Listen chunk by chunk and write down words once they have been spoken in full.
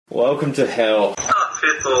Welcome to hell.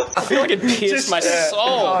 I feel like it pierced my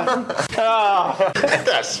soul.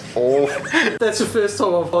 That's awful. That's the first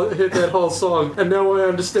time I've heard that whole song, and now I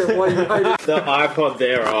understand why you hate it. The iPod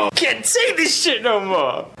there off. Can't say this shit no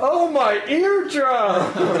more. Oh, my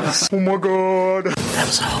eardrum! Oh my god. That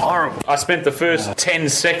was horrible. I spent the first 10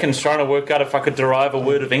 seconds trying to work out if I could derive a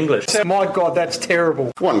word of English. My god, that's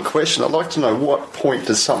terrible. One question, I'd like to know, what point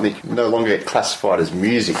does something no longer get classified as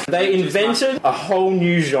music? They invented a whole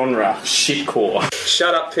new genre, shitcore.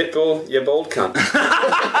 Shut up, Pitbull, you bald cunt. Just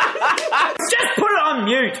put it on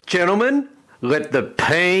mute. Gentlemen, let the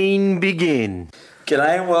pain begin.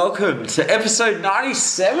 G'day and welcome to episode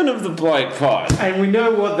 97 of the Bloke Pod. And we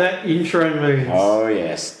know what that intro means. Oh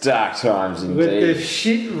yes, dark times Let the indeed.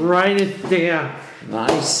 shit raineth down.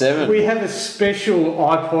 97. We have a special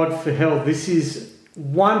iPod for hell. This is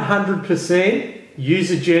 100%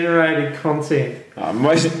 user-generated content.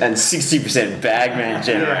 Most and 60% Bagman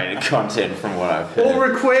generated content from what I've heard. All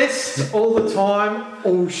requests, all the time,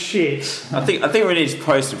 all shit. I think we need to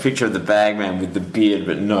post a picture of the Bagman with the beard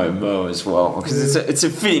but no mo as well, because it's a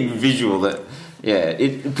fitting visual that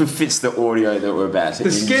it befits the audio that we're about to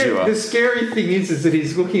endure. The scary thing is that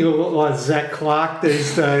he's looking a lot like Zach Clark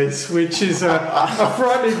these days, which is a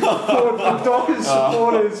frightening thought for Dockers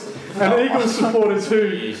supporters and Eagles supporters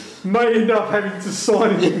who may end up having to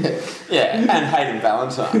sign him. Yeah, and Hayden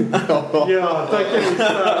Valentine. Don't get me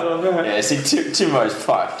started on that. Yeah, see, Timo's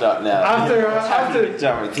piped up now.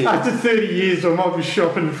 After 30 years, I might be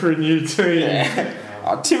shopping for a new team. Yeah.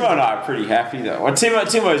 Timo and I are pretty happy though. Well,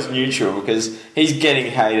 Timo's neutral because he's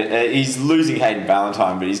getting he's losing Hayden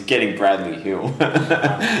Valentine, but he's getting Bradley Hill.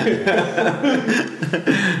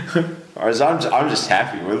 Whereas I'm just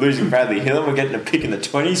happy. We're losing Bradley Hill and we're getting a pick in the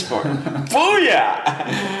 20s for him.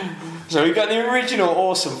 Booyah! So we got the original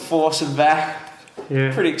awesome foursome back.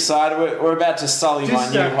 Yeah. Pretty excited. We're about to sully my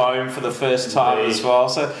new home for the first time as well.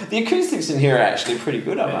 So the acoustics in here are actually pretty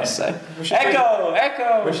good, I must say. Echo!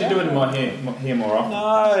 We should do it in my here more often.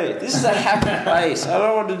 No, this is a happy place. I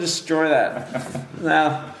don't want to destroy that.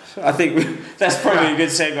 No, I think that's probably a good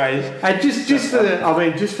segue. And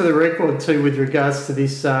just for the record too, with regards to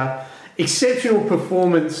this exceptional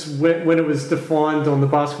performance, when it was defined on the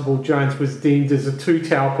Basketball Jones, was deemed as a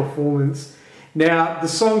two-tower performance. Now, the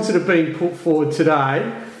songs that have been put forward today,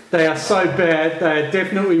 they are so bad, they are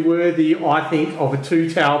definitely worthy, I think, of a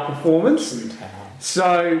two-tower performance.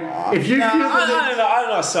 So, if you I'm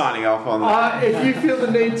not signing off on that. if you feel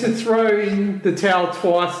the need to throw in the towel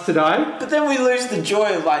twice today, But then we lose the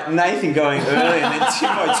joy of like Nathan going early and then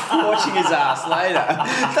Timo torching his ass later.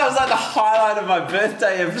 That was like the highlight of my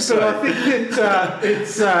birthday episode. so I think that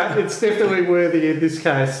it's definitely worthy in this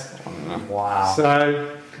case. Wow. So,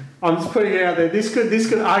 I'm just putting it out there. This could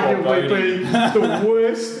arguably be the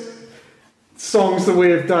worst songs that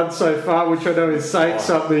we have done so far, which I know is saying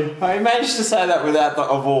something. I managed to say that without the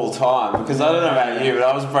of all time, because I don't know about you, but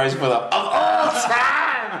I was braced for the of all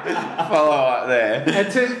time follow up there.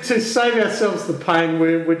 And to save ourselves the pain,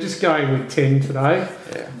 we're just going with 10 today.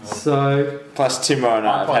 Yeah. So, Plus, Timo and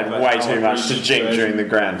I have had way too much to drink during the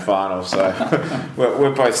grand final, so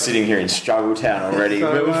we're both sitting here in Struggle Town already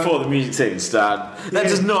before the music's even started. That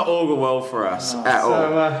does not augur well for us at all.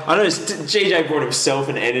 I know GJ brought himself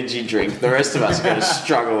an energy drink. The rest of us are going to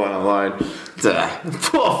struggle on alone.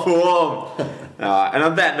 Poor form. And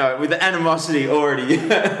on that note, with the animosity already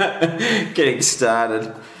getting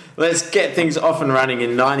started, let's get things off and running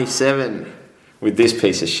in 97 with this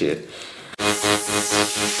piece of shit.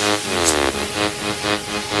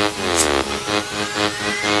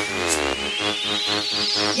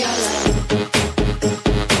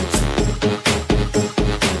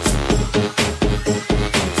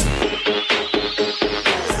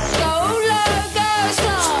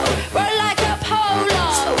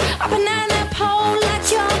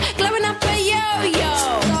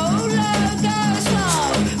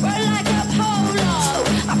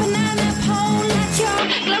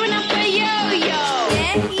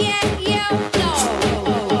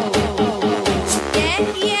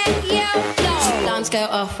 Go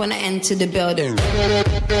off when I enter the building.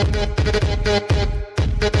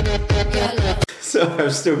 So I'm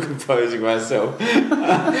still composing myself.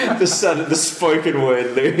 The spoken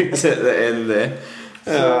word lyrics at the end there.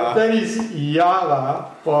 so that is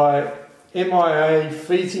Yala by MIA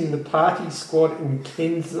featuring the Party Squad in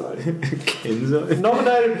Kenzo. Kenzo?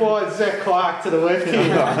 Nominated by Zach Clark to the left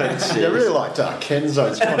here. I really liked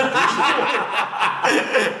Kenzo's contribution.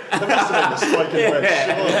 That must have been the spoken word.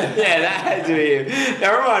 Yeah, that had to be him.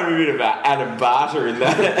 That reminded me a bit about Adam Barter in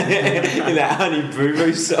that Honey Boo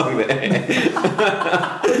Boo song there.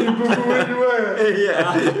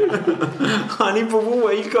 Honey boo boo,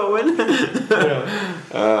 where you going?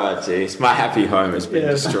 Oh jeez, my happy home has been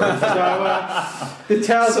destroyed. So the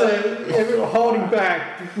towels are holding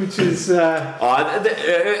back, which is.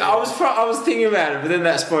 I was thinking about it, but then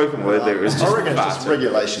that spoken word there was just. I reckon it's just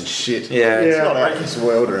regulation shit. Yeah, It's not out of this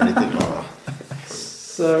world or anything like that.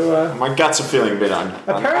 So my guts are feeling a bit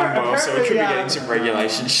unwell, so we could be apparently, getting some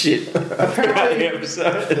regulation shit throughout apparently, the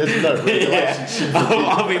episode. There's no regulation shit.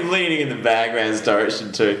 I'll be leaning in the bagman's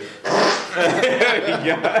direction too. There we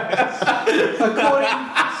go.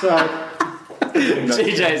 so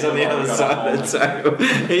GJ's on the other side of the table.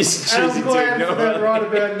 He's I'm choosing glad to for ignore that it. right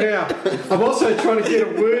about now. I'm also trying to get a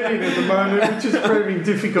word in at the moment, which is proving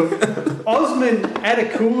difficult. Osman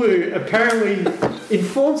Adakulu apparently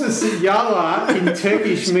informs us that Yala in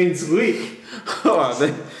Turkish means lick.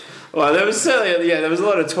 Well, there was certainly there was a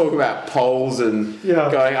lot of talk about poles and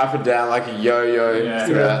going up and down like a yo-yo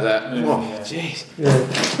throughout that. Yeah. Oh, jeez.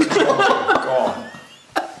 God.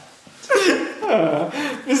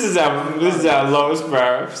 This is our lowest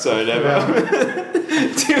bar episode ever.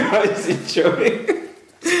 Too much enjoying.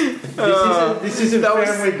 This isn't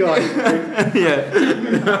Family Guy.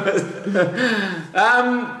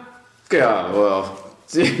 God, well,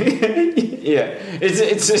 yeah. It's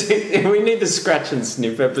we need the scratch and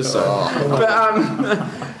sniff episode.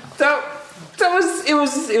 But it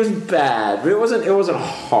was bad, but it wasn't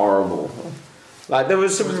horrible. Like there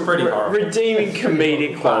was some pretty horrible. redeeming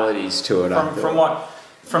comedic qualities to it.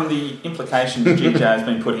 From the implications GJ has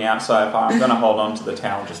been putting out so far, I'm going to hold on to the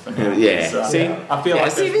towel just for now. Yeah. So, See, I feel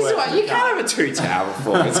like this is work what to you be can't done. have a two-towel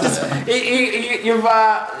performance because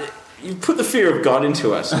you've put the fear of God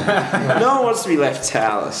into us. No one wants to be left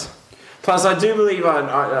towelless. Plus, I do believe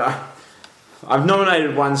I've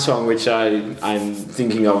nominated one song which I'm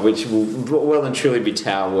thinking of, which will well and truly be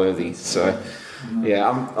towel worthy. So.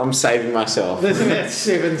 Yeah, I'm saving myself. There's about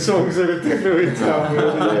 7 songs that are definitely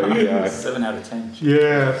There we go. 7 out of 10.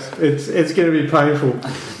 Yeah, it's going to be painful.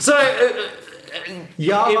 So,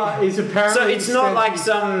 Yala is apparently. so it's not like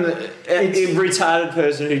some retarded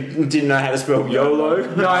person who didn't know how to spell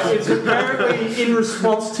YOLO. No, it's apparently in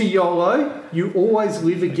response to YOLO, you always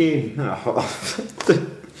live again.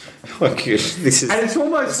 Oh, gosh, this is. And it's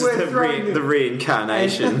almost worth throwing the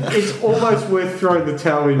reincarnation. It's almost worth throwing the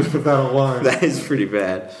towel in for that alone. That is pretty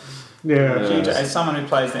bad. Yeah. GJ, as someone who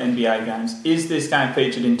plays the NBA games, is this game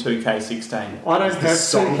featured in 2K16? I don't have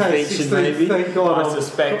song featured, maybe? 2K16, thank God. I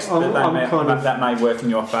suspect that may work in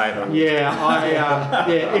your favour. Yeah,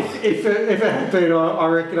 if it had been, I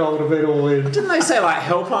reckon I would have been all in. Didn't they say like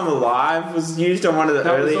 "Help I'm Alive" was used on one of the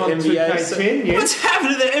That early was on NBA? 2K10, yes. What's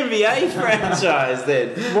happened to the NBA franchise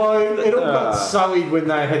then? Well, it all got sullied when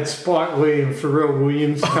they had Spike Lee and Pharrell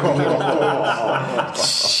Williams coming out.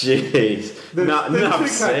 Jeez. Enough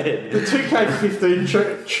said. The 2K15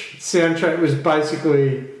 soundtrack was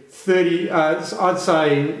basically 30. I'd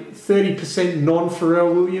say 30%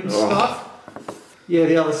 non-Pharrell Williams stuff. Yeah,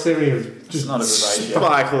 the other 70 was just not a good ratio.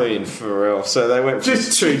 Spike Lee and Pharrell, so they went from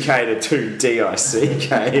Just 2K to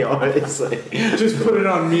 2DICK, obviously. just put it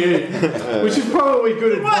on mute, which is probably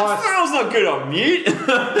good What? advice. Pharrell's not good on mute.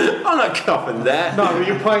 I'm not copping that. No, but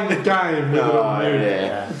you're playing the game with it on mute.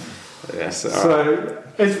 Yeah. Yes, So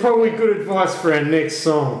it's probably good advice for our next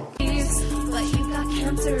song. But you got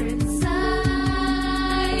cancer inside.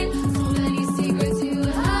 So many secrets you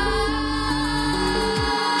hide.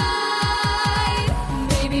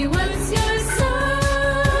 Baby, what's your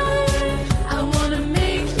sign? I wanna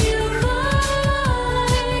make you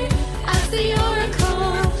mine. Ask the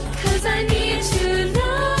oracle, 'cause I need to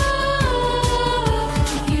know.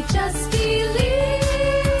 You just believe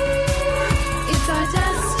it's our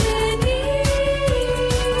destiny.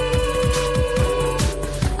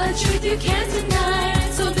 A truth you can't deny.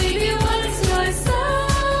 So baby, what's your sign?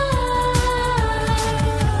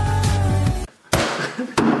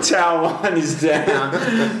 Tower 1 is down.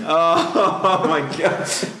 Oh my god.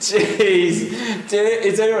 Jeez.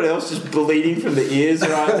 Is anyone else just bleeding from the ears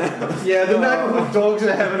right now? Yeah, the neighbourhood dogs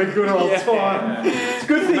are having a good old time. It's a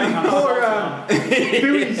good thing for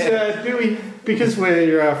Billy, because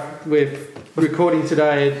we're recording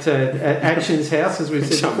today at Action's house, as we've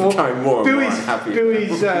said before. Billy's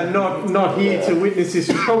not here to witness this.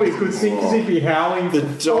 It's probably a good thing because he'd be howling. The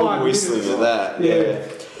for dog 5 whistling minutes. at that. Yeah.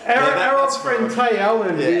 Our old friend Tay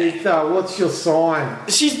Allen with What's Your Sign?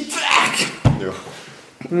 She's back! Yeah.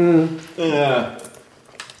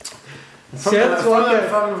 Sounds like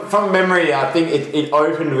from memory, I think it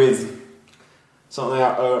opened with something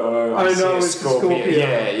like I see know a it's Scorpio.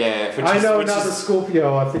 Yeah. I know another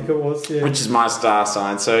Scorpio, I think it was. Yeah. Which is my star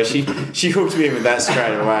sign, so she hooked me in with that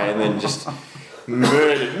straight away, and then just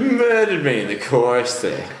murdered me in the chorus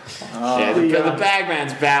there. The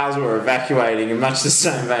bagman's bowels were evacuating in much the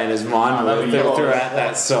same vein as mine were throughout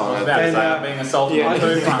that song. I was about to say, I'm being assaulted by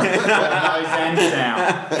two fronts. Nose and sound.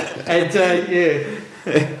 And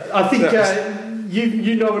I think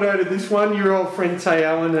you nominated this one, your old friend Tay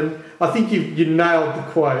Allen, and I think you nailed the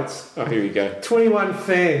quotes. Oh, here we go. 21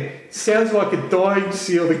 fan. Sounds like a dying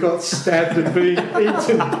seal that got stabbed and being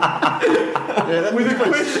eaten. With a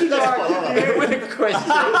question mark. Yeah, with a question.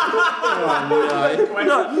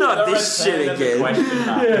 Not this shit again.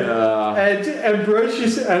 And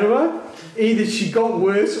Ambrosius Anima, either she got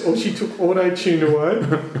worse or she took auto-tune away.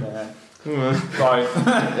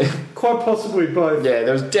 Both. Quite possibly both. Yeah,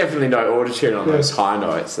 there was definitely no auto-tune on those high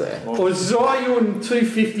notes there. Or Zion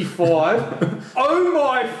 255. Oh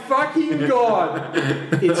my fucking god!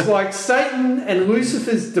 It's like Satan and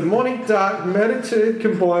Lucifer's demonic dark matter turd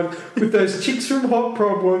combined with those chicks from Hot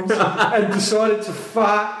Problems and decided to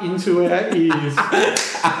fart into our ears.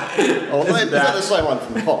 Oh, is that the same one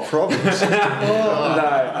from Hot Problems?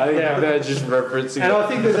 No, I think they're just referencing. And I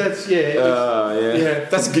think that's yeah.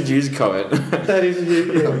 That's a good user comment. That is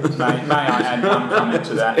May I add one comment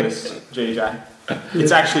to that list, GJ?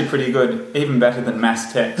 It's actually pretty good, even better than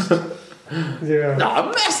Mass Text. Yeah. No,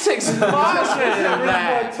 Mass Text is much better than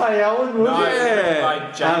that. By Tay Allen, wasn't it?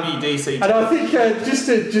 By Jamie DC. And I think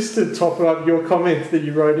just to top up your comment that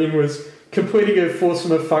you wrote in was completing her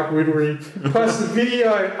foursome of fuckwittery. Plus the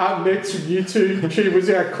video up next from YouTube. She was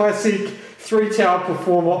our classic three-tower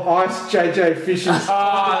performer, Ice JJ Fisher's.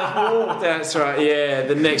 Oh, that's right. Yeah,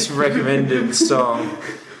 the next recommended song.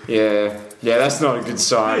 Yeah, that's not a good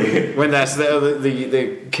sign. When that's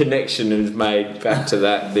the connection is made back to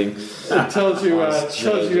that thing. It tells you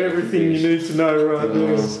everything you need to know right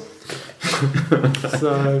there.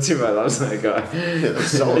 So Timbo loves that guy.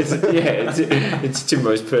 It's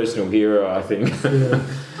Timbo's personal hero, I think. Yeah.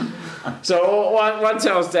 So one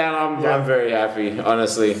tails down, I'm very happy,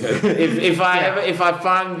 honestly. If I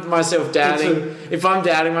find myself doubting, if I'm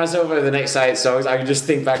doubting myself over the next 8 songs, I can just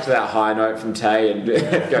think back to that high note from Tay and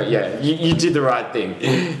go, you did the right thing.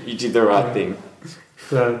 You did the right thing.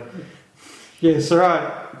 So, yes, all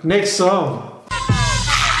right. Next song.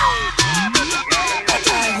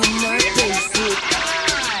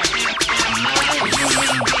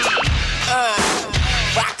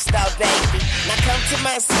 Rockstar baby, now come to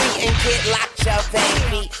my suite and get locked up,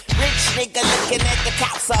 baby. Rich nigga looking at the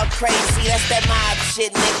cops all crazy. That's that mob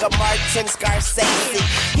shit, nigga. Martin Scorsese.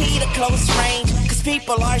 He the close range, cause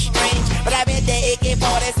people are strange. But I bet that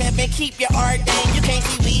AK-47 keep your ordained. You can't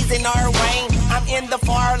see Weezy nor Wayne. I'm in the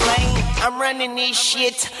far lane. I'm running this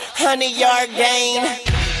shit, 100-yard gain.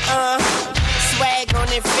 Swag on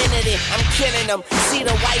infinity, I'm killing them. See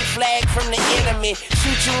the white flag from the enemy.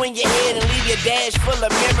 Shoot you in your head and leave your dash full of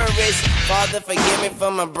memories. Father, forgive me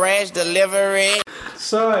for my brash delivery.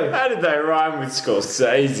 So, how did they rhyme with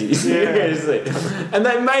Scorsese? Seriously. And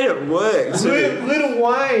they made it work too. Little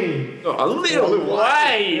Wayne. Oh, Little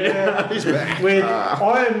Wayne. Yeah. He's back. When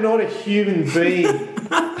I am not a human being.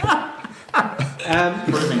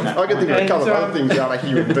 I can think of a couple of other things that I'm a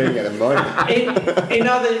human being at the moment. In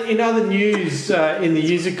other news, in the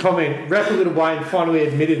user comment, rapper Little Wayne finally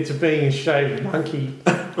admitted to being a shaved monkey.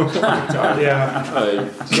 Oh my god. Yeah.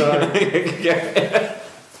 So,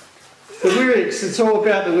 the lyrics, it's all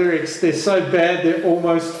about the lyrics. They're so bad, they're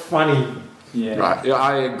almost funny. Yeah. Right,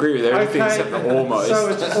 I agree with everything except the almost. So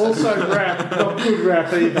it's also rap, not good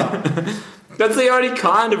rap either. That's the only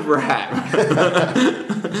kind of rap.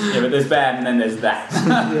 Yeah, but there's bad and then there's that.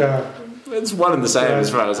 Yeah. It's one and the same as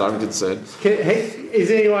far as I'm concerned.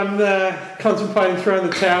 Is anyone contemplating throwing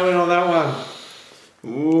the towel in on that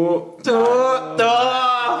one? Ooh.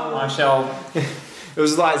 I shall. It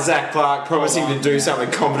was like Zach Clark promising to do something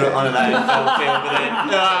competent on an AFL field, but then,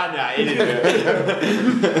 he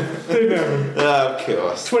didn't do it. Of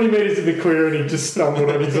course. 20 metres in the clear and he just stumbled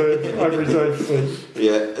on his own, over his own feet.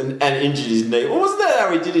 Yeah, and injured his knee. Well, wasn't that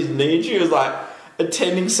how he did his knee injury? He was like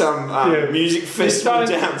attending some music festival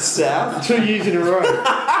down south. 2 years in a row.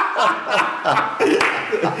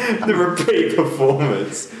 The repeat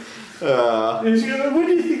performance. What do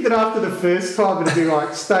you think that after the first time it'd be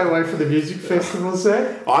like, stay away from the music festivals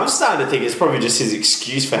there? I'm starting to think it's probably just his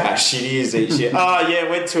excuse for how shitty he is each year. Oh yeah,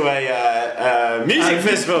 went to a music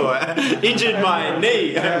festival, injured my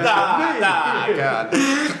knee. God.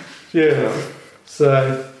 Yeah.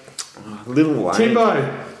 So, Little Wayne.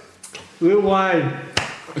 Timbo, Lil Wayne.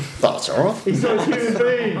 That's alright. He's not a human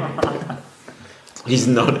being. He's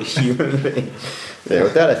not a human being. Yeah,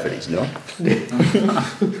 with that effort, he's not.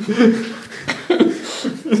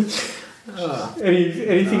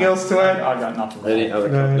 Anything else to add? I got nothing. Any other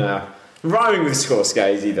No. no. Rhyming with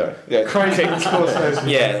Scorsese, though. Yeah. Crazy Scorsese.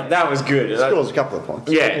 Yeah, that was good. Scores a couple of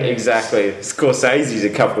points. Yeah, exactly. Scorsese's a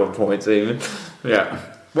couple of points, even. Yeah.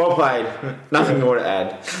 Well played. Nothing more to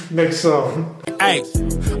add. Next song. Hey,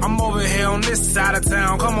 I'm over here on this side of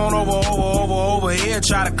town. Come on over here,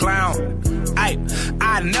 try to clown. Hey,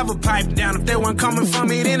 I'd never pipe down. If they weren't coming for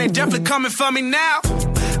me, then they definitely coming for me now.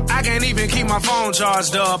 I can't even keep my phone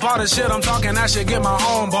charged up. All the shit I'm talking, I should get my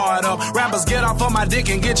own barred up. Rappers get off on my dick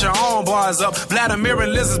and get your own bars up. Vladimir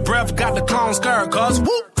and Liz's breath got the clone skirt, cuz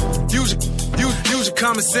whoop. Use your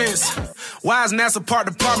common sense. Why is NASA Part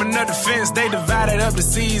Department of Defense? They divided up the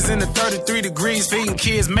seas into 33 degrees, feeding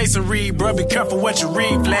kids masonry. Bruh, be careful what you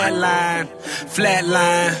read. Flatline.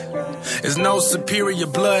 There's no superior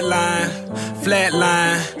bloodline.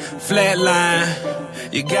 Flatline.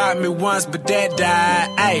 You got me once, but that died.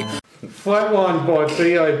 Ay. Flatline by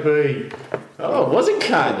B.O.B. Oh, it wasn't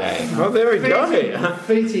Kanye. Oh, there we go.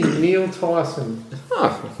 Featuring Neil Tyson.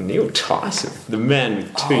 Oh, Neil Tyson. The man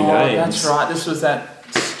with two names. That's right. This was that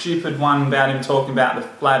stupid one about him talking about the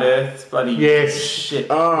flat earth bloody shit.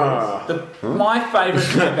 Oh. My favourite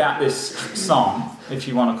thing about this song, if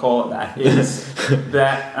you want to call it that, is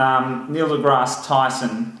that Neil deGrasse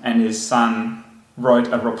Tyson and his son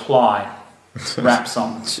wrote a reply rap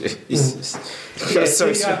song. Jesus.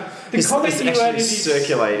 The comment you added is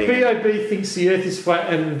circulating. B.O.B. thinks the earth is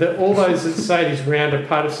flat and that all those that say it is round are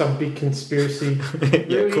part of some big conspiracy.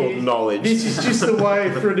 Called knowledge. This is just a way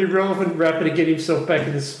for an irrelevant rapper to get himself back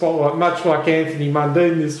in the spotlight, much like Anthony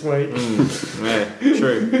Mundine this week. Yeah,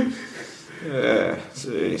 true. Yeah,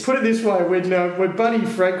 geez. Put it this way, when Buddy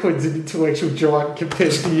Franklin's an intellectual giant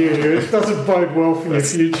compared to you, it doesn't bode well for your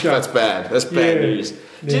future. That's bad. That's bad news. Yeah.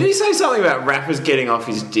 Did he say something about rappers getting off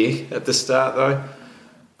his dick at the start, though?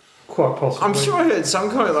 Quite possibly. I'm sure I heard some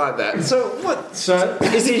comment like that. So what? So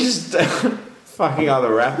is he just fucking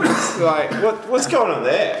other rappers? Like, what's going on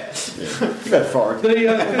there? Go for it.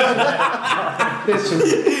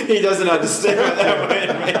 He doesn't understand what that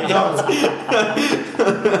word means.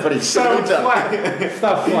 But he's so flat.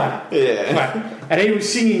 Stuff flat. Yeah. Flat. And he was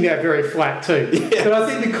singing that very flat too. Yeah. But I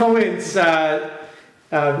think the comments,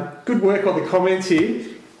 good work on the comments here.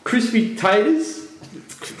 Crispy taters.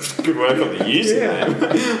 Good work on the username.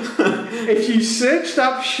 Yeah. If you searched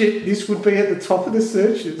up shit, this would be at the top of the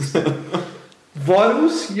searches.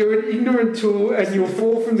 Vitals, you're an ignorant tool and your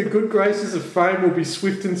fall from the good graces of fame will be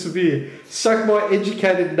swift and severe. Suck my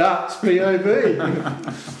educated nuts, B.O.B.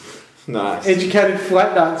 Nice. Educated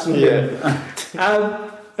flat nuts. Yeah.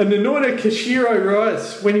 And Anointed Kashiro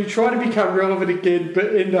writes, when you try to become relevant again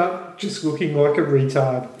but end up just looking like a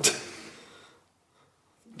retard.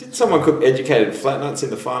 Did someone cook educated flat nuts in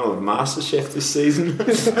the final of MasterChef this season?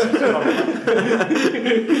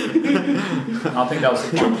 I think that was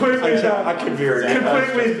completely. I could be wrong.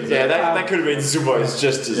 Yeah, that could have been Zumbo's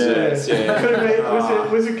Just Desserts. Yeah. Could have been,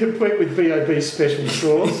 was it complete with B.O.B. special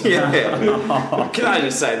sauce? Yeah. Can I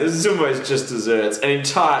just say, the Zumbo's Just Desserts, an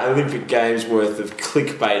entire Olympic Games worth of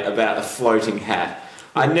clickbait about a floating hat.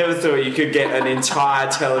 I never thought you could get an entire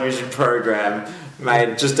television program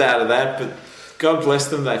made just out of that, but God bless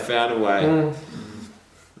them, they found a way.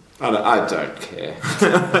 I don't care.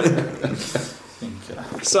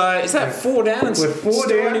 So, is that 4 down? And we're 4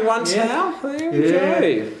 down. Only one now? There we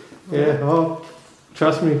go. Yeah, oh,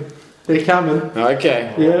 trust me, they're coming.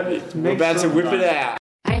 Okay. Yeah. We're about to whip it out.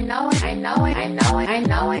 I know it.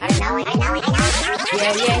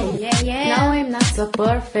 Yeah. No, I'm not so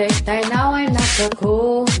perfect. I know I'm not so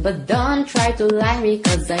cool. But don't try to lie me,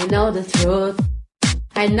 cause I know the truth.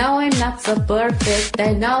 I know I'm not so perfect,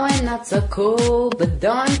 I know I'm not so cool. But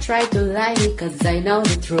don't try to lie me, cause I know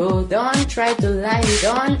the truth. Don't try to lie me,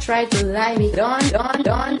 don't try to lie me. Don't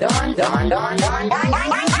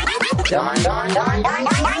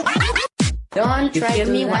try to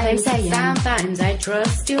me what I'm saying. Sometimes I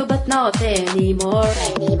trust you, but not anymore.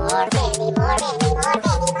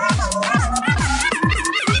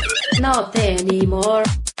 Not anymore.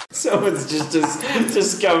 Someone's just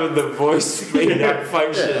discovered the voice speed up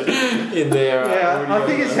function in there. I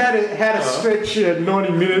think it's had a stretch 90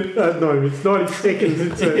 seconds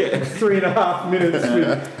into 3.5 minutes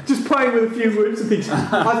with just playing with a few loops and things.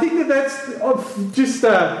 I think that's just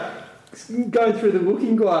going through the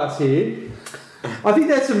looking glass here. I think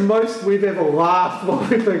that's the most we've ever laughed while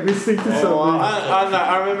we've been listening to something.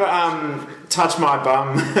 I remember Touch My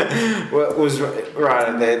Bum was right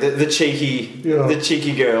up there. The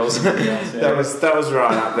cheeky girls. That was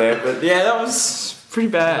right up there. But yeah, that was Pretty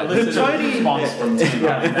bad. The Tony response from Tim in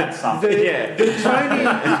that song. The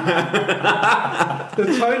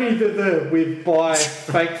Tony the with by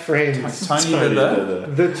fake friends. Tony the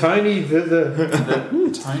The Tony the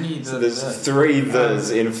Tony the. So there's 3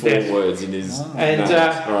 the's in 4 words in his and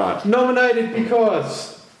right. nominated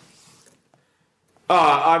because.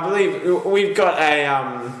 I believe we've got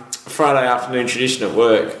a Friday afternoon tradition at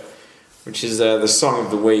work, which is the song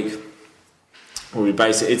of the week.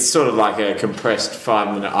 It's sort of like a compressed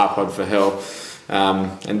 5-minute iPod for hell,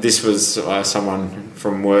 and this was someone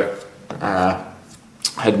from work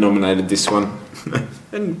had nominated this one,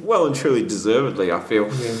 and well and truly deservedly, I feel.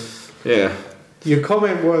 Yeah. Your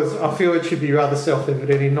comment was, I feel it should be rather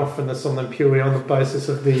self-evident in not finesse on them purely on the basis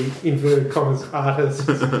of the inverted commas artists.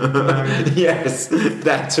 Yes,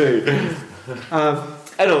 that too.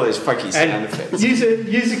 And all those funky sound effects.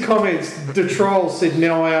 User comments, the troll said,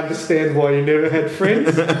 now I understand why you never had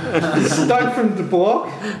friends. Stoke from the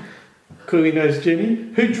block, clearly knows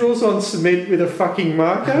Jenny, who draws on cement with a fucking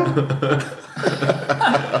marker.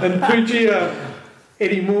 And Pooja,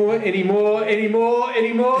 anymore. How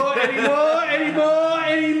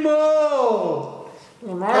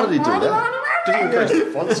did he do that? Did he increase the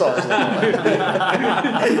font size?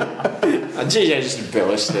 GJ just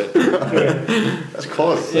embellished it. That's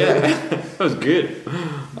close. Yeah, that was good.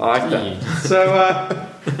 I like that. So,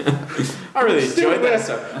 I really enjoyed that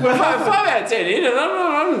song. Well, 5 out of 10 in, and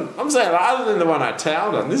I'm saying, like, other than the one I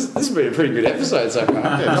towed on, this has been a pretty good episode so far.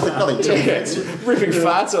 Yeah, nothing too fancy. Ripping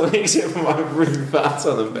farts on, except for my ripping farts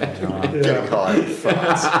on the back. Getting high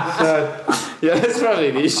farts. Yeah, that's probably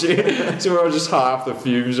an issue. So we're all just high off the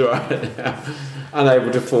fumes right now,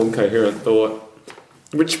 unable to form coherent thought.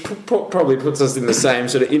 Which probably puts us in the same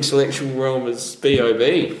sort of intellectual realm as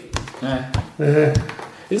B.O.B. Yeah.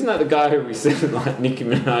 Isn't that the guy who we said like Nicki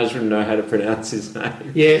Minaj would know how to pronounce his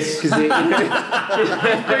name? yes, because he's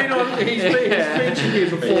been featured here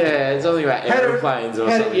before. Yeah, it's something about aeroplanes or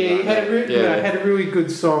something. Yeah, he had a really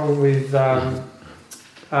good song with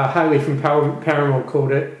Hayley from Paramore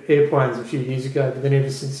called it Airplanes a few years ago, but then ever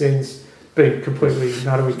since then it's been completely and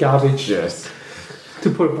utterly garbage. Yes. To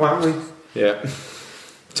put it bluntly. Yeah.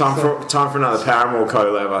 Time for another Paramore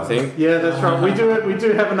collab, I think. Yeah, that's right. We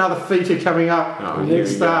do have another feature coming up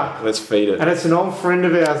next up. Let's feed it. And it's an old friend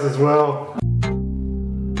of ours as well.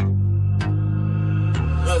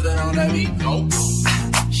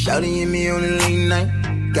 Shawty and me on a late night.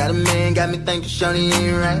 Got a man, got me thinking Shawty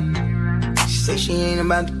ain't right. She say she ain't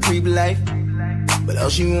about the creep life, but all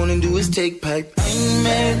she wanna do is take pipe. I ain't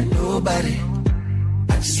mad at nobody,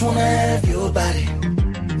 I just wanna have your body.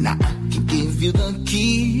 Nah, I can give you the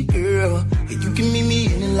key, girl, and you can meet me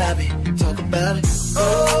in the lobby. Talk about it.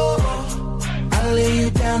 Oh, I'll lay you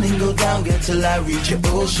down and go down, girl, till I reach your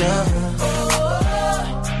ocean. Oh,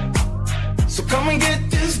 so come and get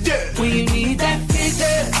this dirt. When you need that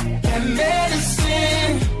figure, that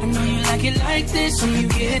medicine. I know you like it like this when you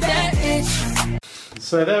get that itch.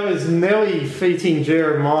 So that was Nelly featuring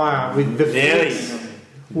Jeremiah with the Nelly.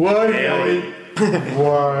 Whoa, Nelly.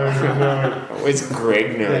 Whoa, no. Where's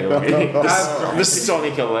Greg now? The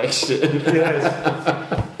Sonic election. Yes.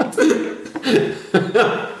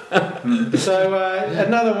 So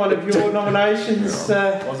another one of your nominations,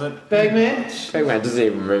 was it? Bagman? Bagman doesn't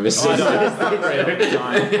even remember.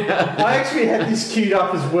 I actually had this queued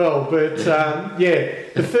up as well, but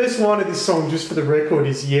the first line of this song, just for the record,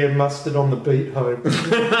 is "Yeah, mustard on the beat home."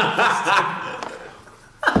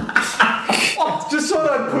 Just thought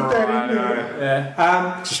I'd put that in there.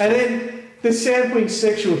 Yeah. And then the sampling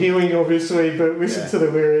sexual healing, obviously, but listen to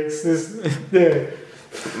the lyrics. There's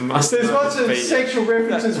lots of sexual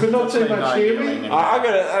references, but not too much healing.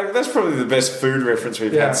 That's probably the best food reference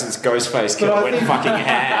we've had since Ghostface went fucking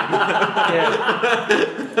ham.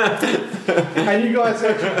 And you guys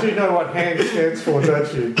actually do know what ham stands for,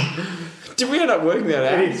 don't you? Did we end up working that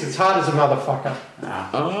out? It is. It's hard as a motherfucker.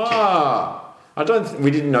 We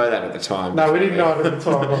didn't know that at the time. No, we didn't know it at the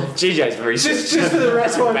time. GJ's research. Just for the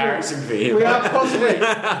rest of embarrassing for him. We are possibly.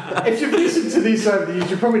 If you've listened to this over the years,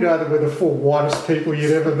 you probably know that we're the 4 whitest people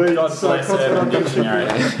you'd ever meet. God bless Urban Dictionary.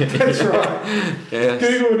 That's right. Yes.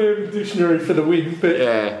 Google an Urban Dictionary for the win. But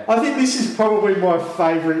I think this is probably my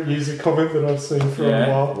favourite user comment that I've seen for a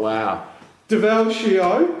while. Wow. Deval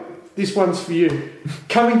Shio, this one's for you.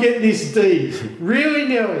 Come and get this D. Really,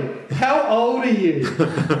 Nelly? How old are you?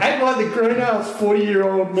 Act like the grown-ass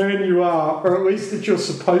 40-year-old man you are, or at least that you're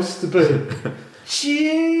supposed to be.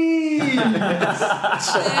 Jeez!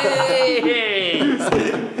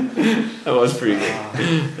 That was pretty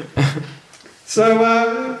good. So,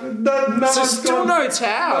 So still no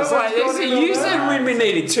towels. You said we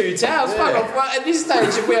needed 2 towels. Fuck off. Well, at this stage,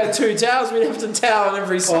 if we had 2 towels, we'd have to towel on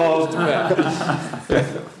every song.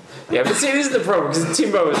 Yeah, but see, this is the problem because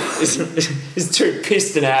Timbo is too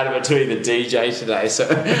pissed and out of it to be the DJ today. So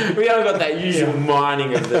we haven't got that usual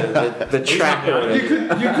mining of the track. You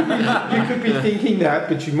could be thinking that,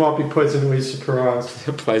 but you might be pleasantly surprised.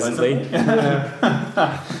 Pleasantly.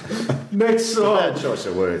 Next song. Bad choice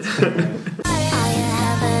of words.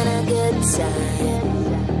 Having a good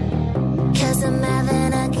time, 'cause I'm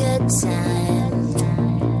having a good time,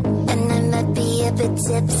 and I might be a bit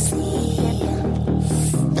tipsy,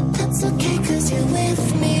 but that's okay 'cause you're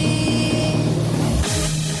with me.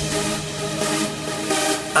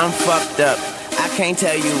 I'm fucked up. I can't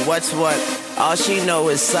tell you what's what. All she know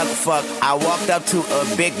is suck fuck. I walked up to a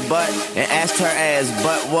big butt and asked her ass,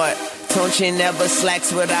 but what? Don't she never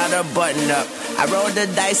slacks without a button up. I rolled the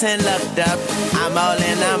dice and looked up. I'm all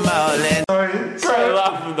in, I'm all in. Great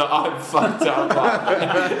laugh from the I'm fucked up.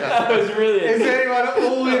 That was really. Is anyone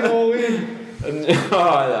all in? Oh,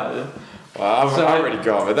 no. Well, I've already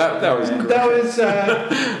gone, but that was great. That was.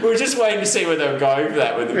 We were just waiting to see where they were going for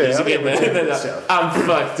that with the music in there. I'm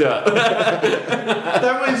fucked up.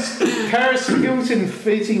 That was Paris Hilton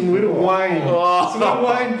featuring Little Wayne. Oh. So Little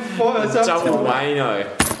Wayne fires up Double to Wayno.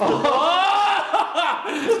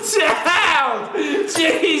 Child!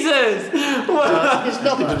 Jesus! It's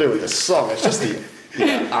nothing to do with the song. It's just the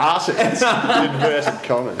artists. Inverted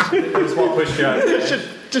commas. It was what pushed you over. It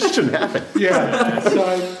just shouldn't happen. Yeah.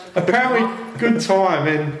 So apparently, good time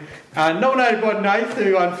and. Nominated by Nath,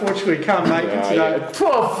 who unfortunately can't make it today.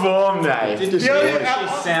 Poor form, Nate. Did she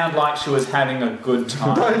sound like she was having a good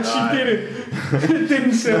time? No, she didn't. It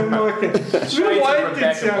didn't sound like it. Little Wayne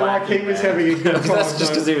did sound like he was having a good time. That's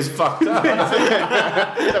just because he was fucked up.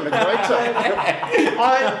 Having a great time.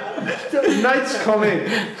 Nate's comment.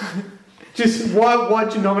 Just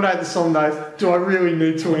why'd you nominate the song, Nate? Do I really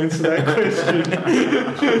need to answer that question?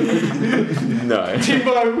 No.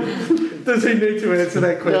 Timbo, does he need to answer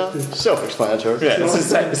that question? No, self-explanatory. Yeah,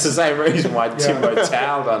 it's the same reason why Timbo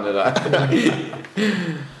towelled on today.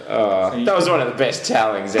 That was one of the best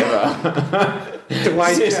towellings ever.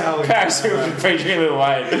 Dwayne toweling. Paris Hilton featuring Lil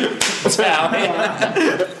Wayne. Toweling.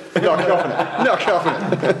 Not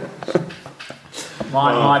confident.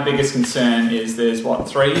 My biggest concern is there's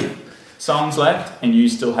 3 songs left and you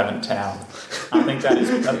still haven't towelled. I think that is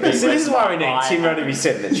a big So this is why we need Timbo to be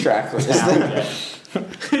setting the track list.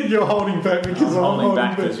 You're holding back because I'm holding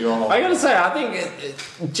back. because you're holding I gotta say, I think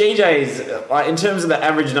GJ's, like, in terms of the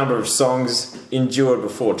average number of songs endured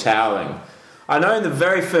before toweling, I know in the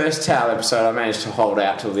very first towel episode I managed to hold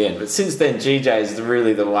out till the end, but since then GJ is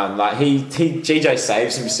really the one. Like GJ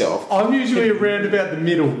saves himself. I'm usually around about the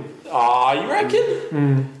middle. Oh, you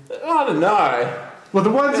reckon? I don't know. Well, the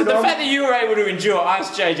ones The that fact that you were able to endure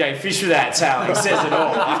Ice JJ Fish without toweling says it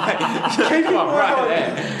all. keep in Come on, right mind,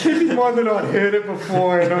 there. keep in mind that I'd heard it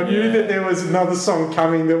before and I knew that there was another song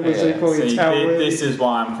coming that was equally See, towel. this is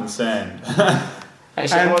why I'm concerned.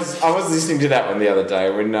 Actually, I was listening to that one the other day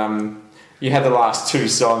when you had the last 2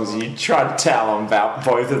 songs and you tried to towel on about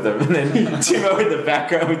both of them, and then Timo in the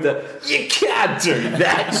background with the "You can't do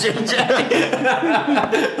that, JJ."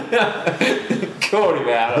 Called him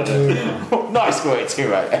out on it. Nice work,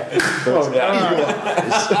 Timo. Well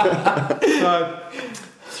done. So,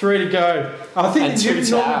 3 to go. I think And 2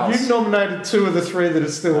 towels. you've nominated 2 of the 3 that are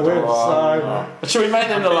still left. So Should we make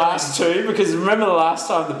them the last 2? Because remember the last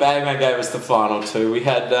time the Bagman gave us the final 2, we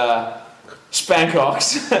had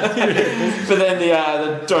Spancocks, but then the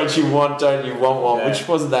Don't You Want one, which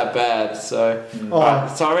wasn't that bad. So,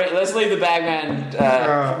 let's leave the Bagman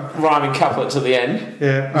rhyming couplet to the end.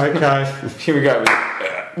 Yeah, okay. Here we go.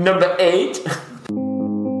 Number 8.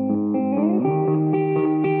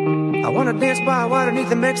 I wanna dance by water beneath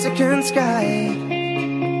the Mexican sky,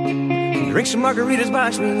 drink some margaritas by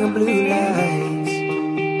swinging blue lights,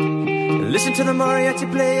 listen to the mariachi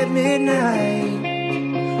play at midnight.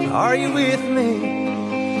 Are you with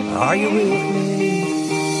me? Are you with me?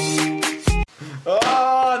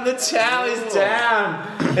 Oh, and the towel is down.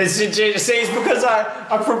 It's because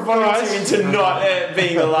I provoked him into not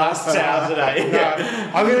being the last towel today. No,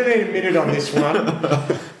 I'm going to need a minute on this one.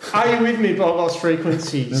 Are You With Me by Lost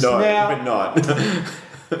Frequencies? No, now, but not.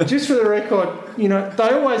 Just for the record, they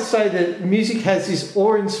always say that music has this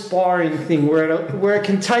awe-inspiring thing where it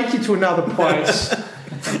can take you to another place.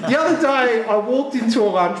 The other day, I walked into a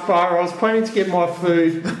lunch bar. I was planning to get my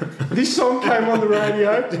food. This song came on the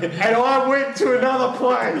radio, and I went to another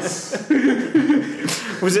place.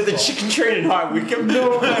 Was it the Chicken Treat in High Wycombe?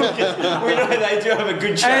 No. We know they do have a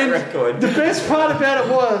good track record. The best part about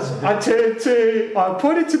it was I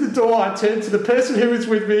pointed to the door, I turned to the person who was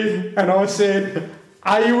with me, and I said,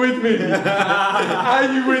 "Are you with me?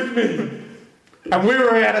 Are you with me?" And we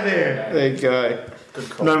were out of there. There you go.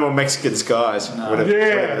 No more Mexican skies.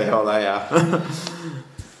 Whatever the hell they are.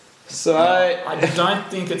 So I don't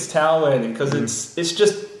think it's towel worthy because it's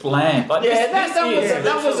just bland. Like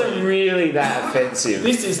that wasn't really that offensive.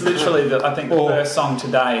 This is literally the first song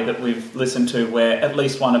today that we've listened to where at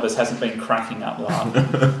least one of us hasn't been cracking up laughing.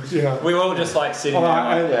 Yeah, we were all just like sitting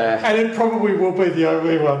there. And it probably will be the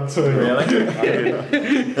only one too. Really?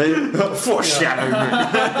 Foreshadowing.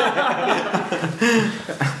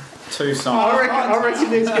 2 songs. I reckon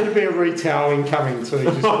there's going to be a retelling coming too.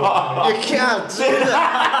 You can't do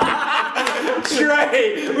that.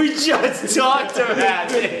 Trey, we just talked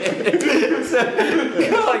about it.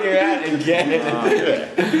 Calling you out again.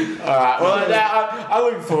 Alright, well, I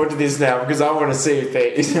look forward to this now because I want to see if there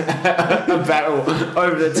is a battle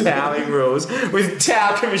over the toweling rules with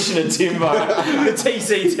Towel Commissioner Timbo, the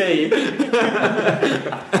TCT.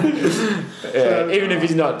 Even if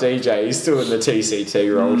he's not DJ, he's still in the TCT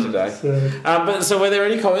role today. So were there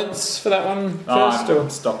any comments for that one first? Or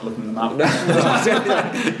stop looking them up.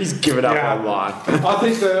 He's given up on life. I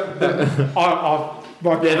think the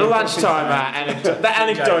lunchtime anecdote. The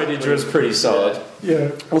anecdotage was pretty solid.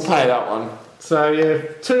 Yeah, we'll play that one. So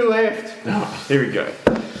 2 left. Here we go.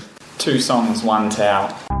 2 songs, 1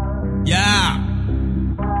 towel. Yeah.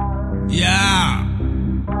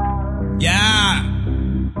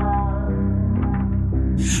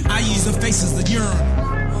 I use the face as the urinal,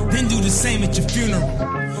 then do the same at your funeral.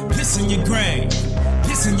 Piss in your grave,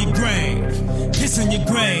 piss in your grave, piss in your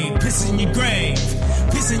grave, piss in your grave,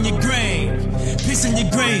 piss in your grave, piss in your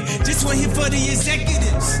grave. This one here for the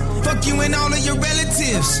executives. Fuck you and all of your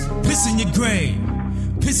relatives. Piss in your grave,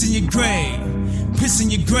 piss in your grave, piss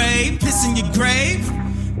in your grave, piss in your grave,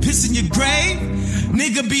 piss in your grave.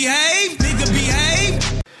 Nigga behave, nigga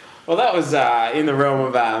behave. Well, that was in the realm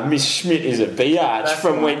of Miss Schmidt is a biatch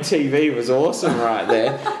from When TV Was Awesome right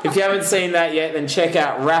there. If you haven't seen that yet, then check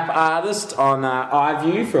out Rap Artist on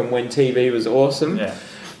iView from When TV Was Awesome. Yeah.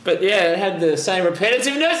 But yeah, it had the same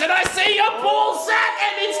repetitiveness, and I see your ball sack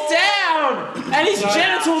and it's down! And his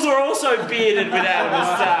genitals are also bearded without a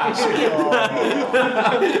moustache.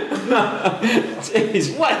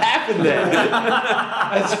 Jeez, what happened there?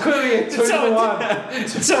 It's clearly a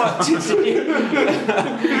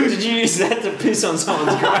 2-1. Did you use that to piss on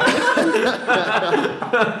someone's grave?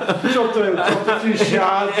 Dropped a few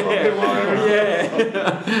shards on the wire.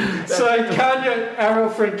 Yeah. So Kanye, our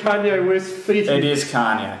old friend Kanye West featuring... It is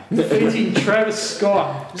Kanye. Featuring Travis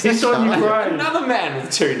Scott. Piss on your grave. Another man with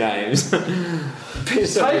 2 names.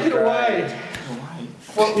 Piss on Take it your away.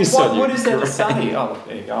 What is there to say? Oh,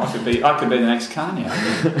 there you go. I could be the next Kanye.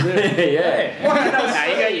 Yeah. What can I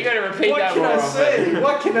say? You got to repeat that more often.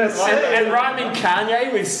 What can I say? And rhyming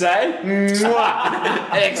Kanye with say.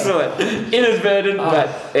 Excellent. Inadvertent, but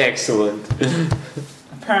excellent.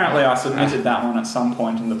 Apparently, I submitted that one at some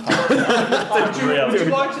point in the past. Would you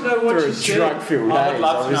like to know what you said? I would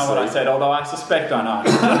love to know what I said, although I suspect I know.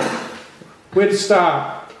 Where to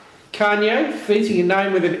start? Kanye, featuring a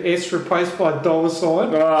name with an S replaced by a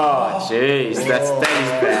 $sign. Oh, jeez, that is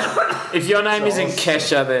bad. If your name isn't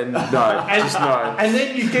Kesha, then no, just no. And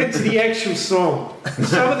then you get to the actual song.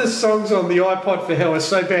 Some of the songs on the iPod for Hell are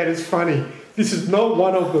so bad it's funny. This is not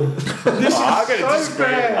one of them. This is so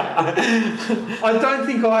bad. I don't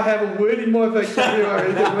think I have a word in my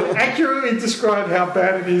vocabulary that would accurately describe how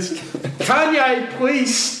bad it is. Kanye,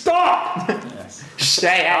 please stop! Yes.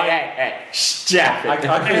 Hey, stop it. I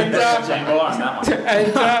couldn't jingle on that one.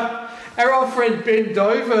 And our old friend Ben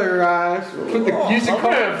Dover put the music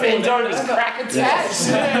on. Ben Dover's Crack Attacks.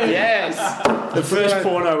 Yes. The first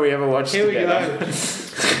porno we ever watched together. We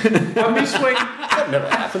go. I miss when... That never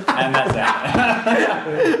happened. And that's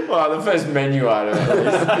out. Well, the first menu item at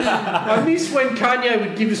least. I miss when Kanye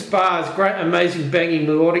would give us bars, great, amazing, banging,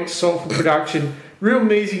 melodic, soulful production, real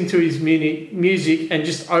amusing to his music, and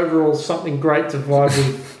just overall something great to vibe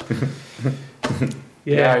with.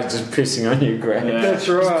 Yeah, he's just pissing on your grave. Yeah. That's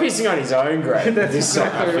right. He's pissing on his own grave. That's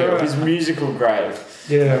exactly right. His musical grave.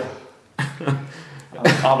 Yeah.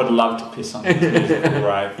 I would love to piss on his musical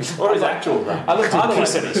grave. Or his actual grave. I'd love to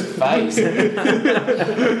piss on his face.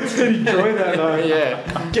 Enjoy that though. Yeah.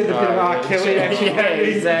 Get a bit of R. Kelly action. Yeah,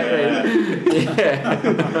 exactly. Yeah.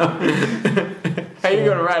 How you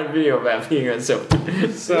going to write a video about peeing on someone?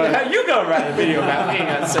 How you going to write a video about peeing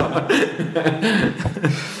on someone?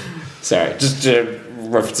 Sorry, just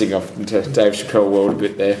referencing off into Dave Chappelle world a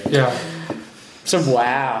bit there. Yeah. So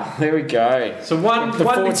wow, there we go. So one the to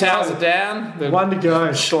four towers go. are down. The One to go.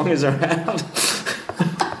 schlongers are around.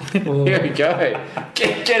 Here we go.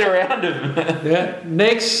 Get around him. Yeah.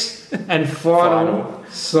 Next and final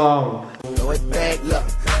song. Throw it back, look.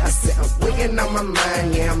 I said I'm wigging on my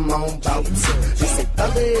mind, yeah, I'm on bout to. She said,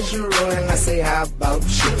 "Other is you rolling?" I say, "How about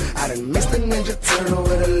you?" I done missed a Ninja Turtle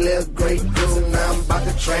with a little Grey Goose. Now I'm about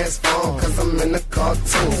to transform, cause I'm in the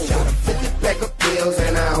cartoon. Got a 50 pack of pills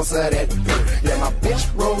and an ounce of that dirt. Yeah, my bitch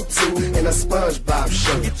rolled two in a SpongeBob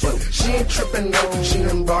shirt. But she ain't tripping, no, she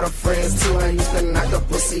done brought her friends too. I used to knock a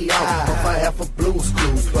pussy off if I have a Blue's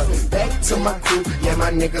Clues. But back to my crew, yeah,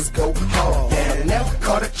 my niggas go hard. Yeah, never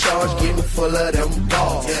caught a charge, getting full of them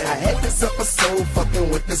balls. I had this episode fucking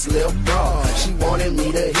with this little broad. She wanted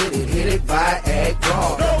me to hit it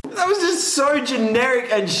Viagra. That was just so generic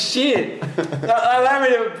and shit. Allow me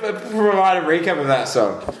to provide a recap of that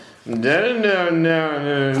song. No.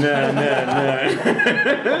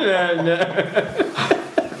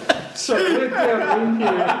 So we're down in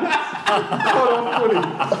here. Cut off footy.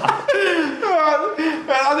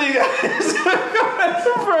 I think that's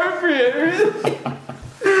appropriate.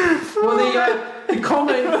 Well, the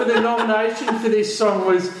comment for the nomination for this song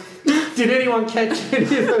was, did anyone catch any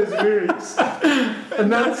of those lyrics?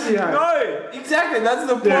 Enunciate. No, exactly, that's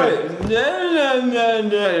the point. No.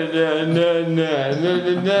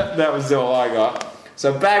 That was all I got.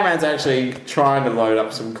 So Bagman's actually trying to load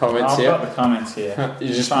up some comments here. I've got the comments here.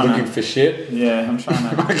 You're just looking for shit? Yeah, I'm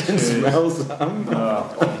trying to. I can smell some.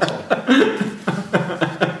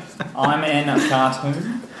 I'm in a cartoon.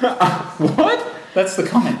 What? That's the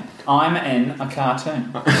comment. I'm in a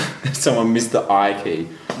cartoon. Someone missed the I key.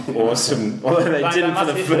 Awesome. Although they didn't for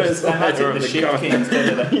the first They must hit the shift key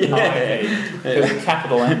instead of the I key. Because it's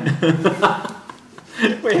capital M.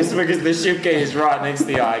 Yes, because the shift key is right next to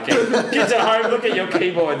the I key. Kids at home, look at your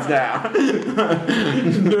keyboards now.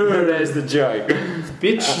 There's the joke.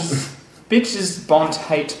 Bitches Bont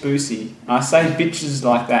hate Boosie. I say bitches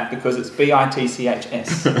like that because it's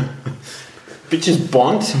BITCHS. Bitches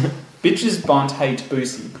Bont? Bitches Bont hate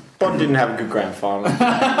Boosie. Bont didn't have a good grand final. Bont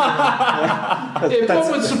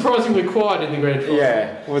was surprisingly quiet in the grand final.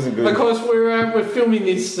 Yeah, it wasn't good. Because we're filming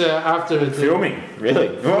this after the... Filming? Really?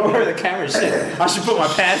 Where are the cameras? Shit. I should put my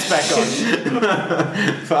pants back on.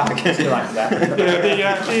 Fuck. You like that?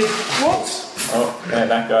 What? Oh, yeah,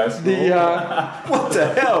 that goes. What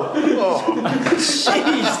the hell? Oh,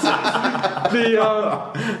 jeez.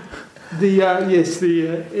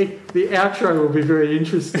 The outro will be very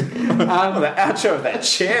interesting. The outro of that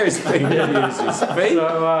chair is being used as speak.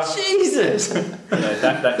 So, Jesus.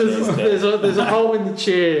 Yeah, there's a hole in the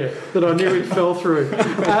chair that I nearly fell through.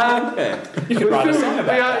 You could write a song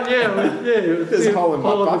about that. There's a hole in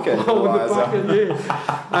my bucket.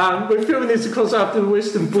 We're filming this, of course, after the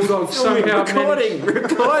Western Bulldogs somehow recording.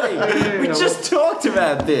 We just talked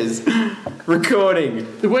about this. Recording.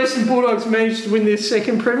 The Western Bulldogs managed to win their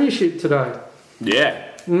second premiership today. Yeah.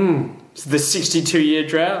 It's the 62-year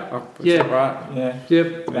drought. Oh, is that right? Yeah.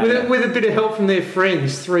 Yep. With a bit of help from their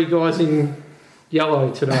friends, 3 guys in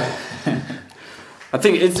yellow today. I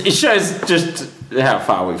think it shows just how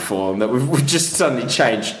far we've fallen, that we've just suddenly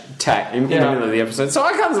changed tack in the middle of the episode. So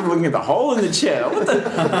I can't stop looking at the hole in the chair. What the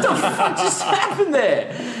fuck just happened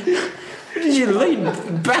there? Did you lean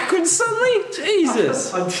backwards suddenly?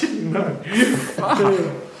 Jesus. I didn't know.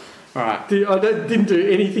 Alright. I didn't do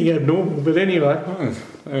anything abnormal, but anyway.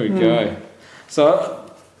 There we go. So,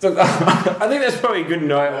 I think that's probably a good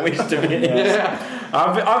note on which to be. Yeah.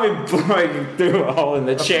 I've been blowing through a hole in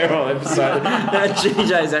the chair all episode. Now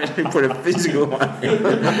GJ's actually put a physical one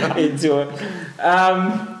into it.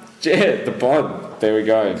 Yeah, the bod. There we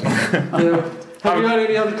go. Have you got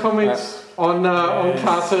any other comments on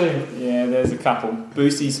cartoon? Yeah, there's a couple.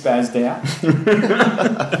 Boosie spazzed out.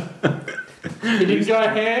 He didn't go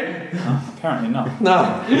ham? Apparently not.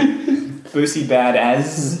 No. Boosie bad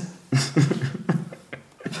as.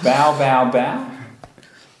 Bow.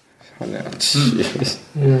 Oh, no, jeez.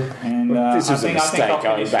 And This was a mistake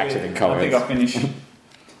going back to the comments. I think I'll finish.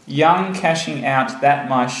 Young cashing out that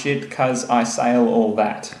my shit cause I sail all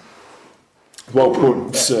that. Well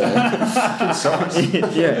put, sir.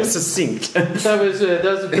 Yeah, succinct. That was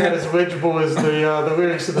about as legible as the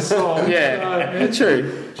lyrics of the song. Yeah,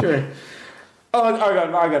 true. Oh,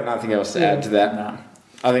 I got nothing else to add to that. No.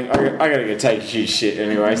 I think I gotta go take a huge shit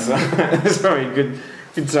anyway, so it's probably a good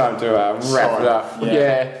time to wrap it up.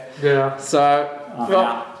 Yeah. So,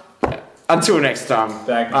 until next time,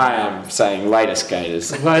 I am saying later,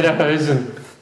 skaters. Later, hosen.